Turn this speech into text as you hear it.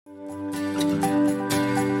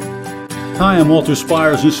Hi, I'm Walter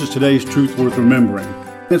Spires. This is today's Truth Worth Remembering.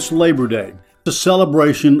 It's Labor Day. It's a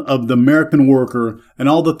celebration of the American worker and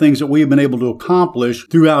all the things that we have been able to accomplish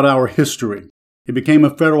throughout our history. It became a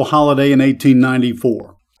federal holiday in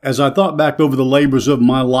 1894. As I thought back over the labors of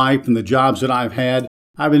my life and the jobs that I've had,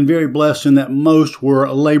 I've been very blessed in that most were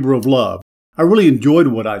a labor of love. I really enjoyed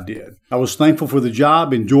what I did. I was thankful for the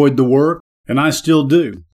job, enjoyed the work, and I still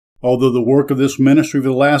do. Although the work of this ministry for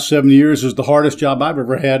the last 7 years is the hardest job I've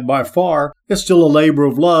ever had by far, it's still a labor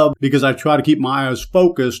of love because I try to keep my eyes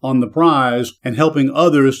focused on the prize and helping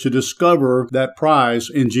others to discover that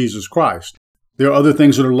prize in Jesus Christ. There are other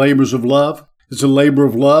things that are labors of love. It's a labor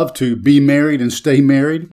of love to be married and stay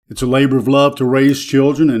married. It's a labor of love to raise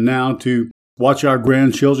children and now to watch our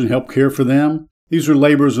grandchildren, help care for them. These are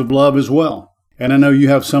labors of love as well. And I know you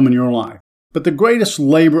have some in your life. But the greatest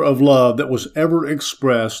labor of love that was ever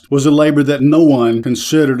expressed was a labor that no one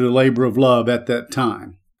considered a labor of love at that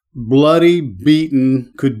time. Bloody,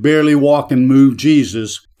 beaten, could barely walk and move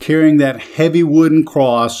Jesus, carrying that heavy wooden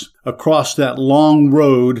cross across that long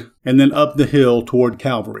road and then up the hill toward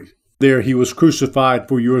Calvary. There he was crucified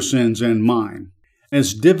for your sins and mine.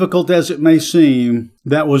 As difficult as it may seem,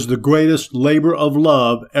 that was the greatest labor of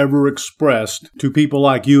love ever expressed to people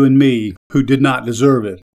like you and me who did not deserve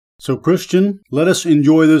it. So, Christian, let us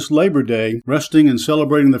enjoy this Labor Day, resting and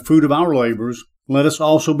celebrating the fruit of our labors. Let us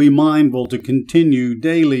also be mindful to continue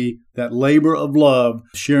daily that labor of love,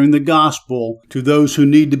 sharing the gospel to those who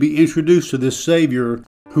need to be introduced to this Savior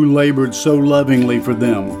who labored so lovingly for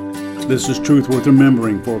them. This is Truth Worth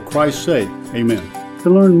Remembering. For Christ's sake, amen. To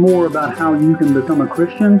learn more about how you can become a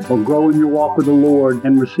Christian or grow in your walk with the Lord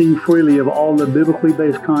and receive freely of all the biblically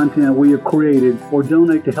based content we have created or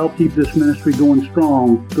donate to help keep this ministry going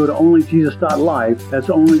strong, go to onlyjesus.life. That's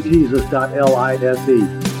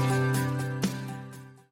onlyjesus.life.